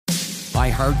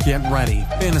iHeart, get ready.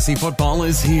 Fantasy football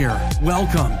is here.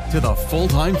 Welcome to the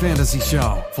Full-Time Fantasy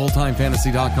Show.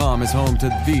 FullTimeFantasy.com is home to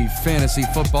the Fantasy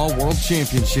Football World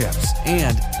Championships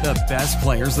and the best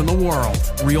players in the world.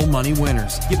 Real money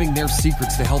winners giving their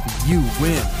secrets to help you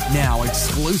win. Now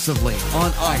exclusively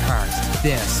on iHeart.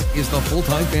 This is the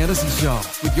Full-Time Fantasy Show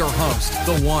with your host,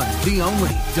 the one, the only,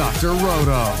 Dr.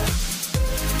 Roto.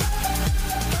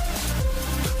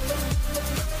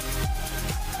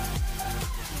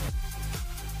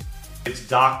 It's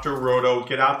Dr. Roto.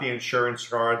 Get out the insurance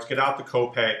cards. Get out the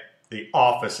copay. The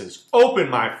office is open,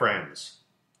 my friends.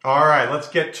 All right, let's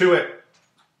get to it.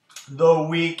 The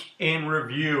week in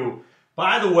review.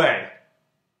 By the way,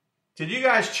 did you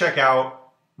guys check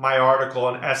out my article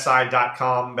on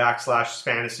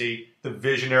si.com/fantasy, the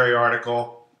visionary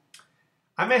article?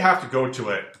 I may have to go to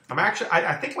it. I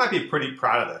think I might be pretty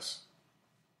proud of this.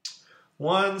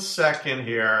 1 second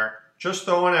here. Just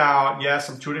throwing it out. Yes,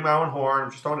 I'm tooting my own horn.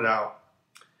 I'm just throwing it out.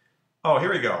 Oh,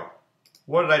 here we go.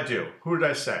 What did I do? Who did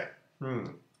I say?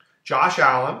 Josh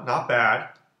Allen, not bad.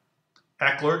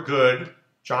 Eckler, good.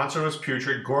 Johnson was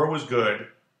putrid. Gore was good.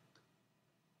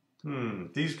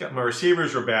 My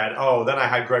receivers were bad. Oh, then I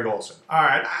had Greg Olsen. All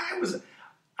right,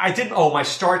 my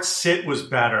start sit was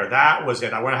better. That was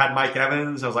it. I went and had Mike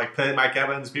Evans. I was like, play Mike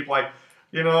Evans. People like,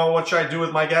 what should I do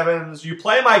with Mike Evans? You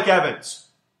play Mike Evans.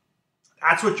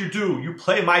 That's what you do. You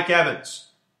play Mike Evans.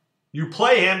 You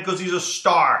play him because he's a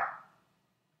star.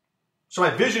 So my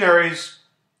visionaries,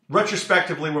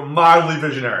 retrospectively, were mildly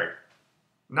visionary.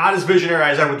 Not as visionary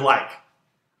as I would like.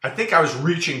 I think I was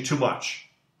reaching too much.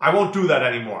 I won't do that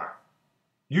anymore.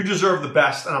 You deserve the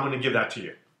best, and I'm going to give that to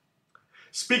you.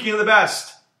 Speaking of the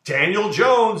best, Daniel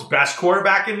Jones, best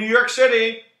quarterback in New York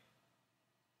City.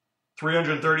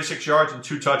 336 yards and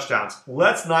 2 touchdowns.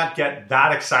 Let's not get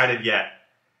that excited yet.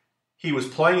 He was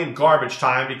playing in garbage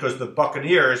time because the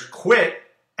Buccaneers quit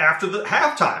after the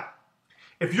halftime.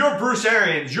 If you're Bruce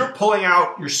Arians, you're pulling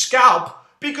out your scalp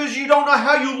because you don't know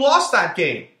how you lost that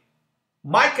game.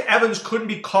 Mike Evans couldn't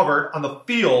be covered on the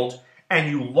field, and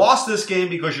you lost this game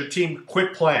because your team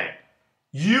quit playing.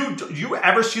 You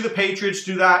ever see the Patriots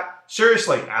do that?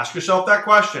 Seriously, ask yourself that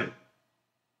question.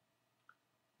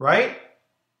 Right?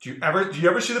 Do you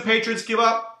ever see the Patriots give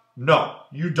up? No,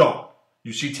 you don't.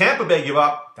 You see Tampa Bay give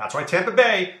up. That's why Tampa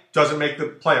Bay doesn't make the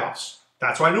playoffs.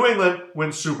 That's why New England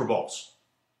wins Super Bowls.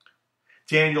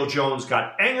 Daniel Jones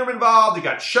got Ingram involved. He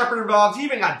got Shepard involved. He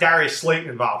even got Darius Slayton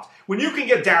involved. When you can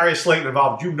get Darius Slayton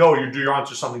involved, you know you're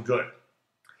onto something good.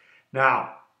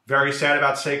 Now, very sad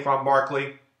about Saquon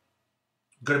Barkley.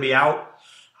 Going to be out,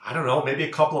 I don't know, maybe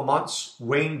a couple of months.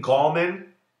 Wayne Gallman,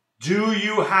 do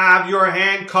you have your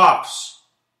handcuffs?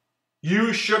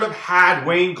 You should have had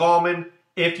Wayne Gallman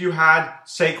if you had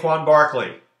Saquon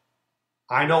Barkley.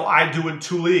 I know I do in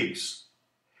 2 leagues.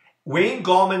 Wayne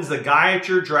Gallman's the guy at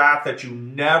your draft that you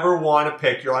never want to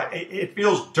pick. You're like, it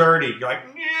feels dirty. You're like,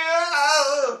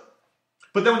 yeah.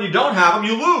 But then when you don't have him,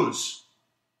 you lose.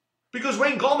 Because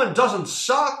Wayne Gallman doesn't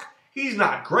suck. He's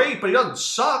not great, but he doesn't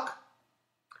suck.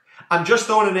 I'm just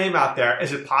throwing a name out there.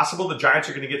 Is it possible the Giants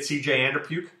are going to get C.J.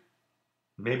 Anderpuke?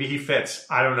 Maybe he fits.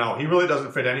 I don't know. He really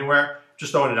doesn't fit anywhere.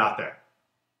 Just throwing it out there.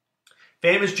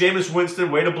 Famous Jameis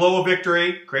Winston, way to blow a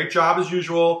victory. Great job as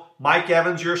usual. Mike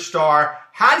Evans, your star.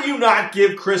 How do you not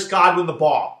give Chris Godwin the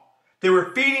ball? They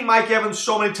were feeding Mike Evans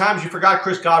so many times you forgot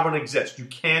Chris Godwin exists. You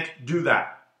can't do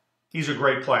that. He's a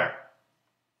great player.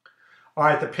 All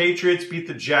right, the Patriots beat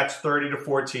the Jets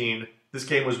 30-14. This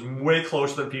game was way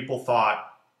closer than people thought.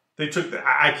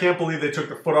 I can't believe they took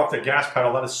the foot off the gas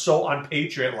pedal. That is so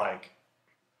un-Patriot-like.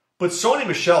 But Sony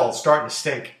Michel is starting to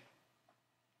stink.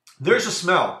 There's a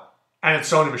smell. And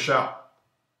it's Sony Michel.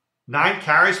 9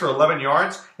 carries for 11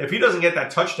 yards. If he doesn't get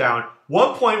that touchdown,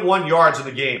 1.1 yards in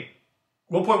the game.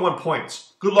 1.1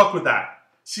 points. Good luck with that.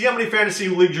 See how many fantasy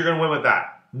leagues you're going to win with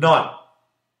that. None.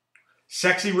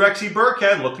 Sexy Rexy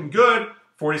Burkhead looking good.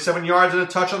 47 yards and a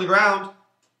touch on the ground.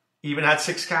 Even had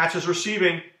 6 catches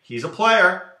receiving. He's a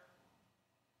player.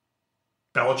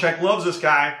 Belichick loves this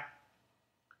guy.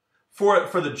 For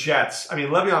the Jets,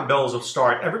 Le'Veon Bell is a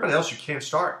start. Everybody else you can't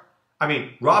start.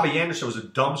 Robbie Anderson was a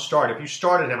dumb start. If you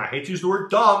started him, I hate to use the word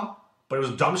dumb, but it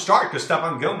was a dumb start because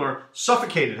Stephon Gilmore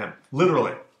suffocated him,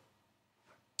 literally.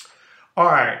 All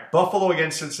right, Buffalo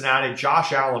against Cincinnati.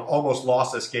 Josh Allen almost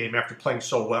lost this game after playing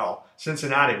so well.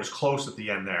 Cincinnati was close at the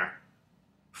end there.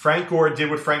 Frank Gore did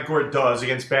what Frank Gore does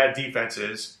against bad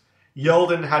defenses.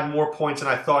 Yeldon had more points than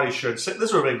I thought he should.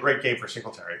 This would have been a great game for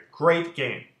Singletary. Great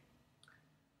game.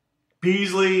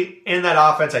 Beasley in that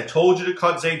offense. I told you to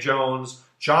cut Zay Jones.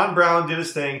 John Brown did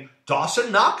his thing.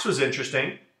 Dawson Knox was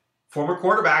interesting. Former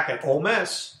quarterback at Ole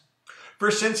Miss. For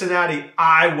Cincinnati,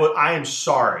 I am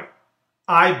sorry.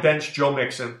 I benched Joe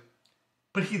Mixon,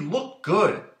 but he looked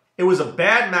good. It was a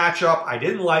bad matchup. I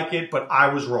didn't like it, but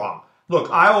I was wrong. Look,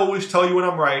 I always tell you when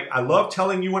I'm right. I love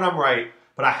telling you when I'm right,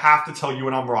 but I have to tell you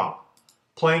when I'm wrong.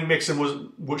 Playing Mixon was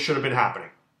what should have been happening.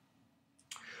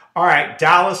 All right,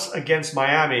 Dallas against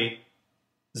Miami.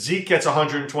 Zeke gets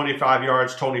 125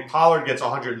 yards. Tony Pollard gets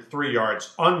 103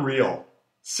 yards. Unreal.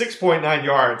 6.9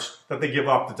 yards that they give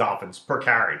up the Dolphins per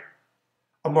carry.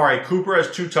 Amari Cooper has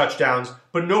 2 touchdowns,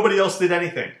 but nobody else did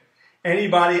anything.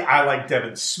 I like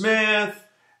Devin Smith,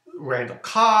 Randall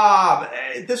Cobb.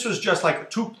 This was just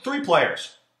like 3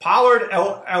 players. Pollard,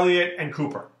 Elliott, and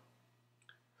Cooper.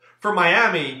 For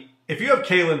Miami, if you have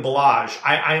Kalen Ballage,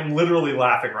 I am literally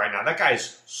laughing right now. That guy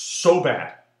is so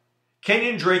bad.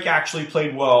 Kenyon Drake actually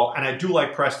played well, and I do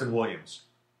like Preston Williams.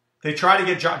 They tried to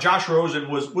get Josh Rosen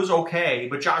was okay,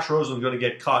 but Josh Rosen is going to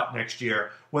get cut next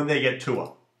year when they get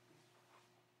Tua.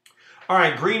 All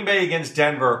right, Green Bay against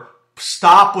Denver.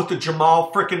 Stop with the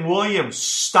Jamal frickin' Williams.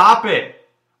 Stop it.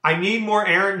 I need more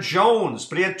Aaron Jones,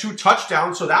 but he had 2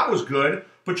 touchdowns, so that was good.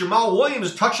 But Jamal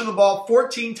Williams is touching the ball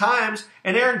 14 times,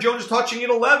 and Aaron Jones is touching it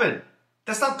 11.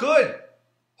 That's not good.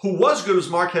 Who was good was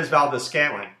Marquez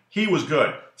Valdez-Scantling. He was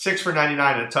good. 6 for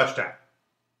 99 and a touchdown.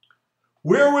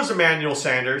 Where was Emmanuel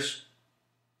Sanders?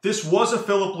 This was a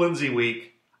Phillip Lindsay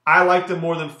week. I liked him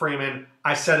more than Freeman.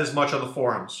 I said as much on the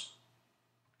forums.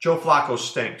 Joe Flacco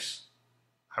stinks.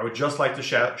 I would just like to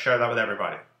share that with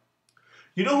everybody.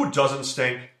 You know who doesn't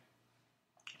stink?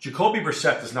 Jacoby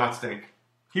Brissett does not stink.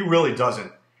 He really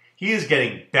doesn't. He is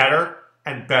getting better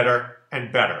and better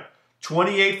and better.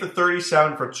 28 for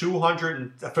 37 for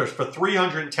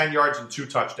 310 yards and 2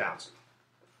 touchdowns.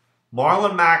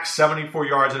 Marlon Mack, 74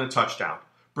 yards and a touchdown.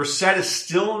 Brissett is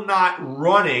still not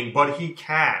running, but he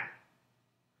can.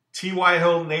 T.Y.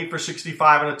 Hilton, 8 for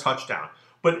 65 and a touchdown.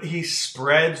 But he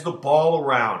spreads the ball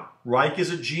around. Reich is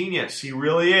a genius. He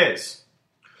really is.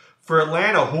 For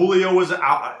Atlanta, Julio was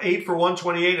 8 for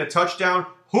 128 and a touchdown.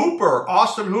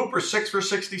 Austin Hooper, 6 for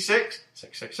 66.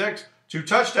 666. 2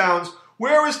 touchdowns.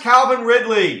 Where is Calvin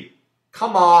Ridley?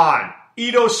 Come on.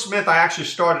 Ito Smith, I actually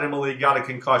started him in a league, got a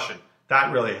concussion.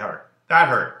 That really hurt. That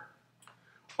hurt.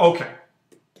 Okay.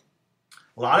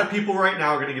 A lot of people right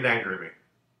now are going to get angry at me.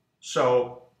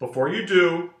 So, before you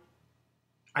do,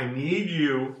 I need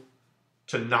you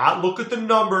to not look at the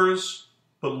numbers,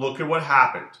 but look at what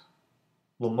happened.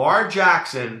 Lamar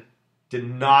Jackson did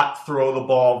not throw the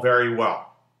ball very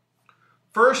well.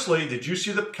 Firstly, did you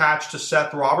see the catch to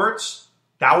Seth Roberts?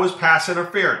 That was pass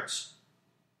interference.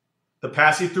 The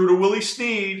pass he threw to Willie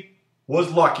Snead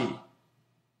was lucky.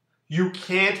 You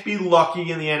can't be lucky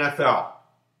in the NFL.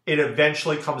 It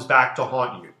eventually comes back to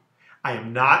haunt you. I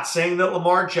am not saying that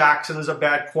Lamar Jackson is a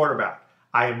bad quarterback.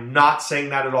 I am not saying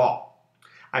that at all.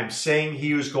 I'm saying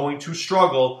he is going to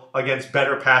struggle against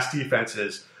better pass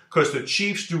defenses because the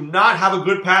Chiefs do not have a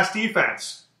good pass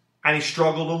defense. And he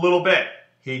struggled a little bit.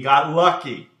 He got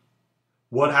lucky.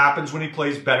 What happens when he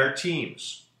plays better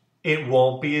teams? It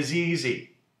won't be as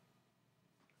easy.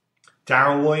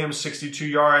 Darrell Williams, 62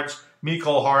 yards.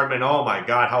 Mecole Hardman, oh my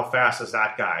God, how fast is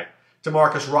that guy?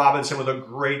 Demarcus Robinson with a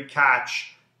great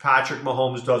catch. Patrick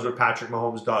Mahomes does what Patrick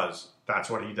Mahomes does. That's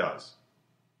what he does.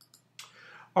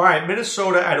 All right,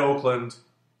 Minnesota at Oakland.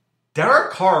 Derek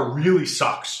Carr really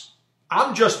sucks.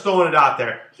 I'm just throwing it out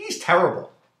there. He's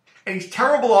terrible. And he's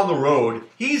terrible on the road.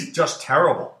 He's just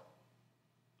terrible.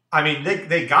 I mean,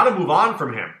 they got to move on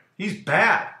from him. He's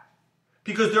bad.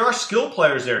 Because there are skill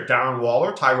players there. Darren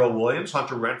Waller, Tyrell Williams,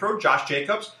 Hunter Renfrow, Josh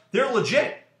Jacobs. They're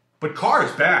legit. But Carr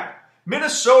is bad.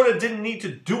 Minnesota didn't need to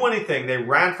do anything. They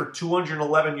ran for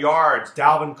 211 yards.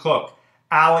 Dalvin Cook,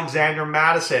 Alexander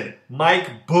Madison,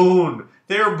 Mike Boone.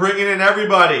 They were bringing in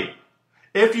everybody.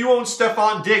 If you own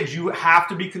Stephon Diggs, you have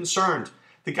to be concerned.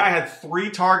 The guy had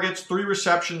 3 targets, 3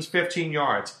 receptions, 15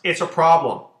 yards. It's a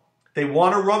problem. They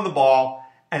want to run the ball,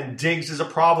 and Diggs is a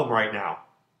problem right now.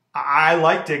 I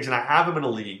like Diggs, and I have him in a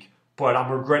league, but I'm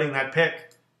regretting that pick.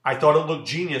 I thought it looked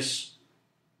genius.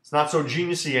 It's not so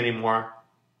geniusy anymore.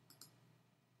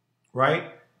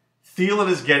 Right? Thielen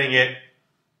is getting it.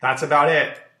 That's about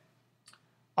it.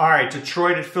 All right,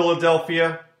 Detroit at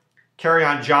Philadelphia.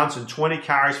 Kerryon Johnson, 20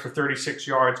 carries for 36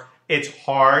 yards. It's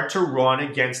hard to run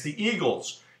against the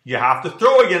Eagles. You have to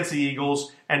throw against the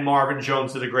Eagles, and Marvin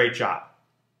Jones did a great job.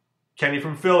 Kenny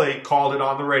from Philly called it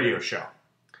on the radio show.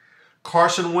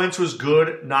 Carson Wentz was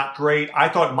good, not great. I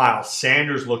thought Miles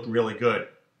Sanders looked really good.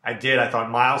 I did. I thought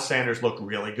Miles Sanders looked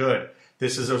really good.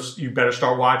 You better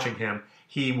start watching him.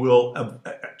 He will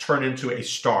turn into a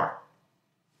star.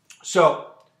 So,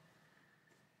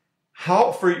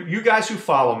 For you guys who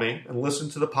follow me and listen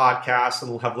to the podcast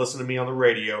and have listened to me on the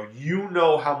radio, you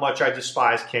know how much I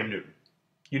despise Cam Newton.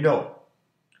 You know it.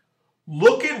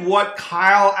 Look at what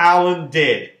Kyle Allen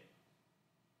did.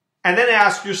 And then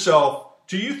ask yourself,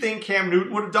 do you think Cam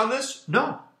Newton would have done this?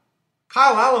 No.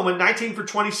 Kyle Allen went 19 for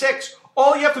 26.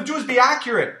 All you have to do is be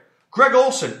accurate. Greg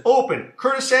Olsen, open.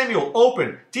 Curtis Samuel,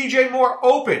 open. DJ Moore,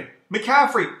 open.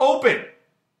 McCaffrey, open.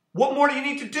 What more do you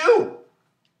need to do?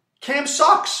 Cam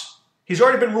sucks. He's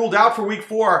already been ruled out for week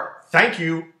 4. Thank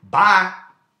you. Bye.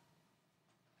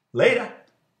 Later.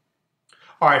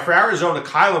 All right, for Arizona,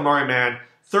 Kyler Murray, man,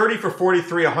 30 for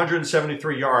 43,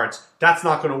 173 yards. That's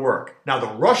not going to work. Now, the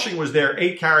rushing was there,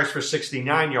 8 carries for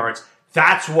 69 yards.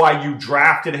 That's why you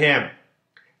drafted him.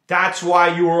 That's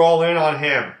why you were all in on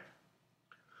him.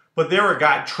 But there were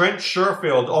guys, Trent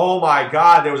Sherfield, oh my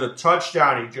God, there was a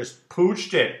touchdown. He just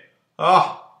pooched it.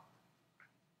 Oh.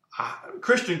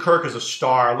 Christian Kirk is a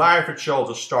star. Larry Fitzgerald's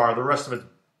a star. The rest of it,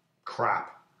 crap.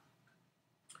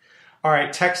 All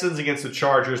right, Texans against the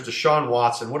Chargers. Deshaun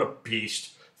Watson, what a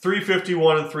beast.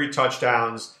 351 and 3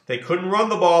 touchdowns. They couldn't run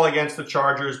the ball against the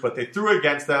Chargers, but they threw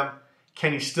against them.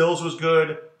 Kenny Stills was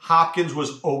good. Hopkins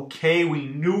was okay. We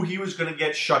knew he was going to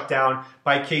get shut down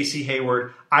by Casey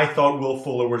Hayward. I thought Will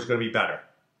Fuller was going to be better.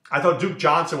 I thought Duke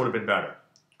Johnson would have been better.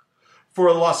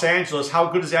 For Los Angeles,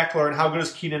 how good is Eckler and how good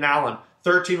is Keenan Allen?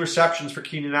 13 receptions for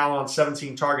Keenan Allen on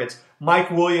 17 targets.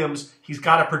 Mike Williams, he's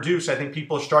got to produce. I think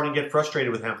people are starting to get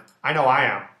frustrated with him. I know I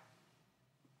am.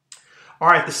 All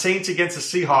right, the Saints against the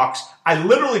Seahawks. I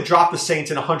literally dropped the Saints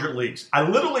in 100 leagues. I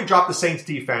literally dropped the Saints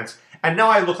defense, and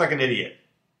now I look like an idiot.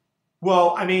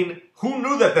 Well, I mean, who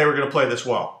knew that they were going to play this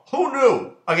well? Who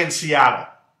knew against Seattle?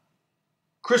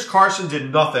 Chris Carson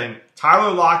did nothing.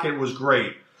 Tyler Lockett was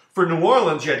great. For New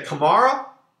Orleans, you had Kamara,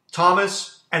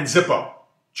 Thomas, and Zippo.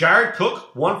 Jared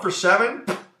Cook, 1 for 7.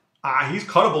 He's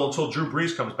cuttable until Drew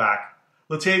Brees comes back.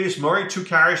 Latavius Murray, 2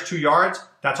 carries, 2 yards.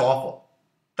 That's awful.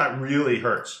 That really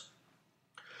hurts.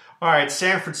 All right,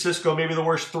 San Francisco, maybe the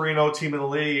worst 3-0 team in the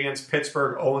league against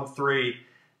Pittsburgh, 0-3.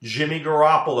 Jimmy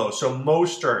Garoppolo, so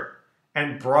Mostert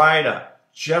and Breida,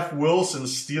 Jeff Wilson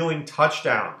stealing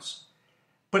touchdowns.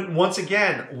 But once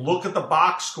again, look at the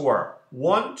box score.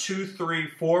 1, 2, 3,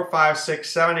 4, 5, 6,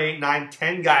 7, 8, 9,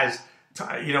 10 guys,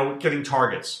 getting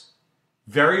targets.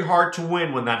 Very hard to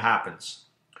win when that happens.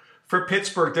 For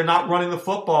Pittsburgh, they're not running the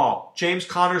football. James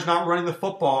Conner's not running the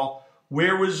football.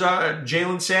 Where was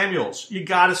Jalen Samuels? You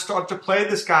got to start to play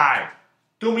this guy.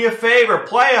 Do me a favor,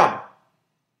 play him.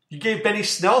 You gave Benny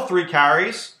Snell 3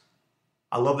 carries.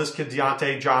 I love this kid,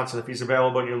 Deontay Johnson. If he's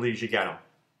available in your leagues, you get him.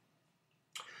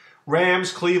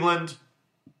 Rams, Cleveland.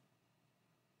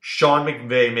 Sean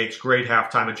McVay makes great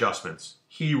halftime adjustments.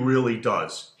 He really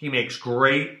does. He makes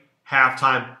great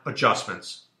halftime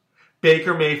adjustments.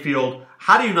 Baker Mayfield,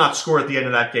 how do you not score at the end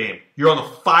of that game? You're on the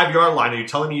 5-yard line. Are you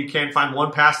telling me you can't find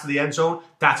one pass to the end zone?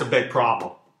 That's a big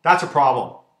problem. That's a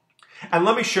problem. And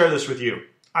let me share this with you.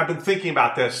 I've been thinking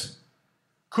about this.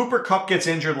 Cooper Kupp gets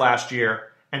injured last year,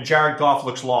 and Jared Goff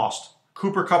looks lost.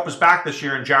 Cooper Kupp is back this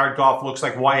year, and Jared Goff looks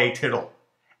like Y.A. Tittle.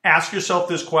 Ask yourself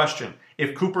this question.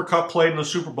 If Cooper Kupp played in the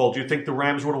Super Bowl, do you think the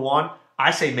Rams would have won?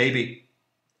 I say maybe.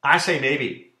 I say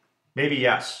maybe. Maybe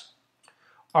yes.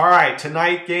 All right,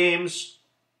 tonight games.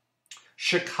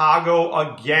 Chicago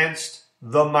against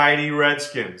the mighty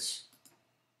Redskins.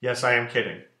 Yes, I am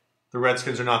kidding. The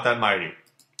Redskins are not that mighty.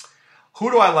 Who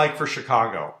do I like for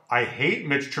Chicago? I hate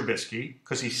Mitch Trubisky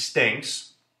because he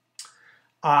stinks.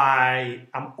 I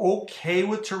am okay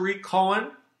with Tariq Cohen,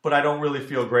 but I don't really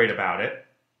feel great about it.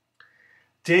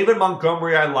 David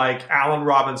Montgomery I like. Allen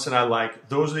Robinson I like.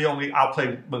 Those are the only... I'll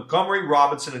play Montgomery,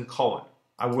 Robinson, and Cohen.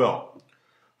 I will.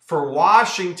 For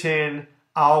Washington,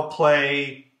 I'll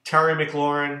play Terry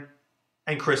McLaurin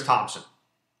and Chris Thompson.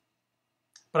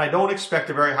 But I don't expect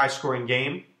a very high-scoring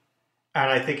game, and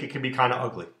I think it can be kind of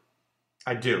ugly.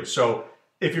 I do. So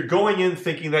if you're going in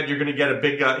thinking that you're going to get a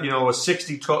big, a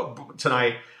 60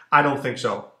 tonight, I don't think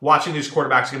so. Watching these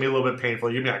quarterbacks is going to be a little bit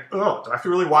painful. You're going to be like, oh, do I have to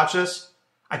really watch this?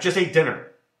 I just ate dinner.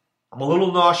 I'm a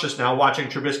little nauseous now watching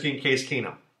Trubisky and Case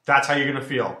Keenum. That's how you're going to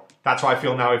feel. That's how I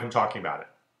feel now even talking about it.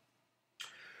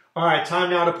 All right, time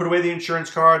now to put away the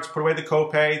insurance cards, put away the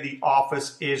copay. The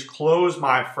office is closed,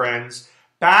 my friends.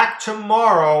 Back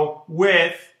tomorrow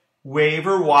with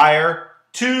Waiver Wire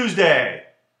Tuesday.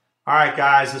 All right,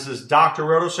 guys, this is Dr.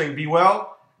 Roto saying be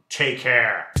well. Take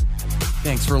care.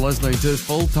 Thanks for listening to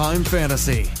Full Time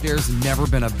Fantasy. There's never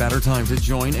been a better time to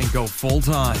join and go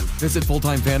full-time. Visit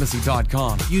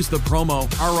fulltimefantasy.com. Use the promo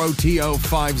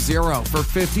ROTO50 for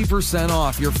 50%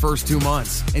 off your first 2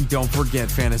 months. And don't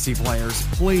forget, fantasy players,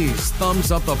 please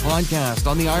thumbs up the podcast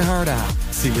on the iHeart app.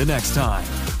 See you next time.